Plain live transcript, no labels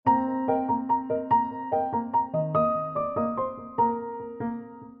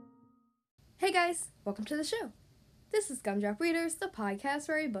Hey guys, welcome to the show. This is Gumdrop Readers, the podcast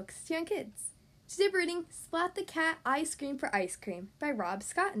where I read books to young kids. Today we're reading Splat the Cat, I Scream for Ice Cream by Rob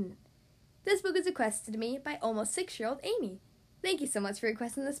Scotton. This book is requested to me by almost 6-year-old Amy. Thank you so much for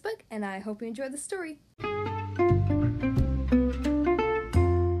requesting this book, and I hope you enjoy the story.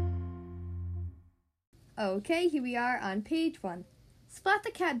 Okay, here we are on page 1. Splat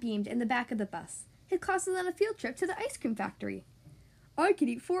the Cat beamed in the back of the bus. His class was on a field trip to the ice cream factory. "I could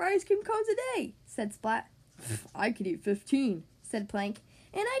eat 4 ice cream cones a day," said Splat. "I could eat 15, said Plank.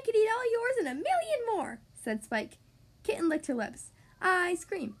 "And I could eat all yours and 1,000,000 more, said Spike. Kitten licked her lips. "I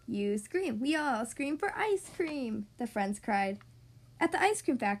scream, you scream, we all scream for ice cream," the friends cried. At the ice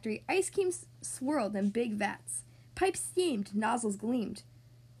cream factory, ice cream swirled in big vats. Pipes steamed, nozzles gleamed.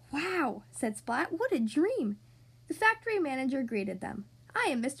 "Wow," said Splat, "what a dream." The factory manager greeted them. "I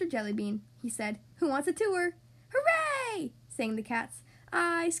am Mr. Jellybean," he said. "Who wants a tour?" "Hooray!" sang the cats.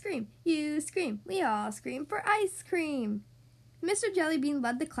 "I scream, you scream, we all scream for ice cream." Mr. Jellybean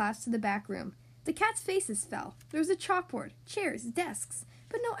led the class to the back room. The cats' faces fell. There was a chalkboard, chairs, desks,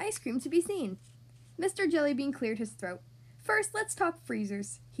 but no ice cream to be seen. Mr. Jellybean cleared his throat. "First, let's talk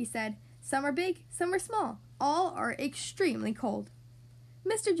freezers," he said. "Some are big, some are small. All are extremely cold."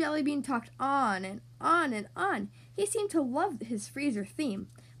 Mr. Jellybean talked on and on and on. He seemed to love his freezer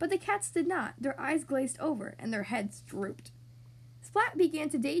theme, but the cats did not. Their eyes glazed over, and their heads drooped. Splat began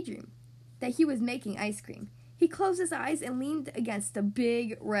to daydream that he was making ice cream. He closed his eyes and leaned against a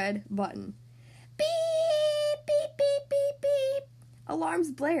big red button. Beep, beep, beep, beep, beep.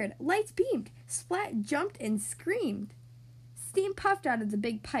 Alarms blared. Lights beamed. Splat jumped and screamed. Steam puffed out of the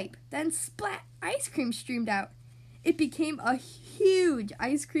big pipe. Then splat, ice cream streamed out. It became a huge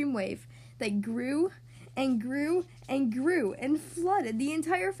ice cream wave that grew and grew and grew and flooded the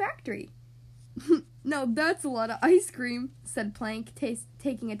entire factory. "Now that's a lot of ice cream," said Plank,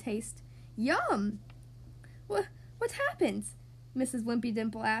 taking a taste. "Yum!" What happened?" Mrs. Wimpy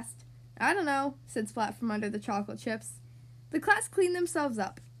Dimple asked. "I don't know," said Splat from under the chocolate chips. The class cleaned themselves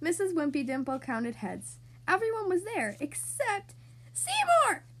up. Mrs. Wimpy Dimple counted heads. Everyone was there, except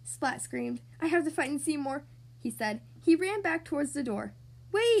Seymour! Splat screamed. "I have to find Seymour," he said. He ran back towards the door.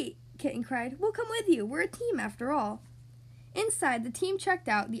 "Wait," Kitten cried. "We'll come with you. We're a team, after all." Inside, the team checked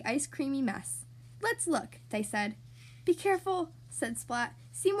out the ice creamy mess. "Let's look," they said. "Be careful," said Splat.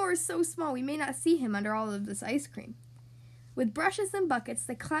 "Seymour is so small we may not see him under all of this ice cream." With brushes and buckets,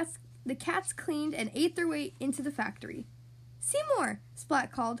 the cats cleaned and ate their way into the factory. "Seymour!"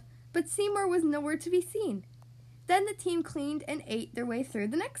 Splat called, but Seymour was nowhere to be seen. Then the team cleaned and ate their way through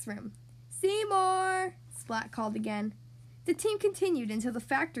the next room. "Seymour!" Splat called again. The team continued until the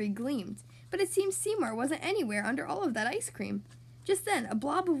factory gleamed, but it seemed Seymour wasn't anywhere under all of that ice cream. Just then, a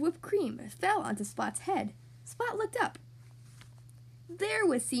blob of whipped cream fell onto Splat's head. Splat looked up. There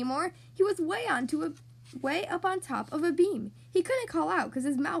was Seymour. He was way up on top of a beam. He couldn't call out because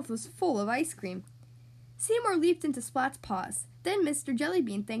his mouth was full of ice cream. Seymour leaped into Splat's paws. Then Mr.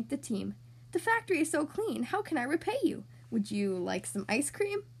 Jellybean thanked the team. "The factory is so clean. How can I repay you? Would you like some ice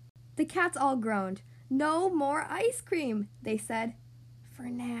cream?" The cats all groaned. "No more ice cream," they said. "For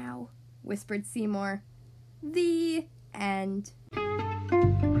now," whispered Seymour. The end.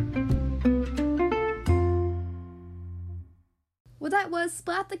 Well, that was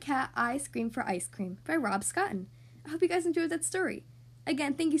Splat the Cat, I Scream for Ice Cream by Rob Scotton. I hope you guys enjoyed that story.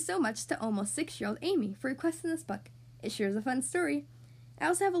 Again, thank you so much to almost 6-year-old Amy for requesting this book. It sure is a fun story. I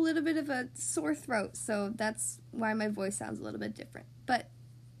also have a little bit of a sore throat, so that's why my voice sounds a little bit different. But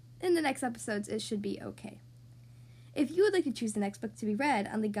in the next episodes, it should be okay. If you would like to choose the next book to be read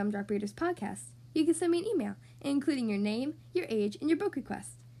on the Gumdrop Readers podcast, you can send me an email, including your name, your age, and your book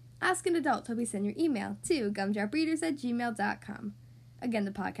request. Ask an adult to help you send your email to gumdropreaders@gmail.com. Again,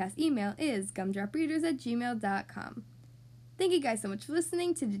 the podcast email is gumdropreaders@gmail.com. Thank you guys so much for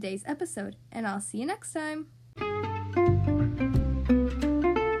listening to today's episode, and I'll see you next time.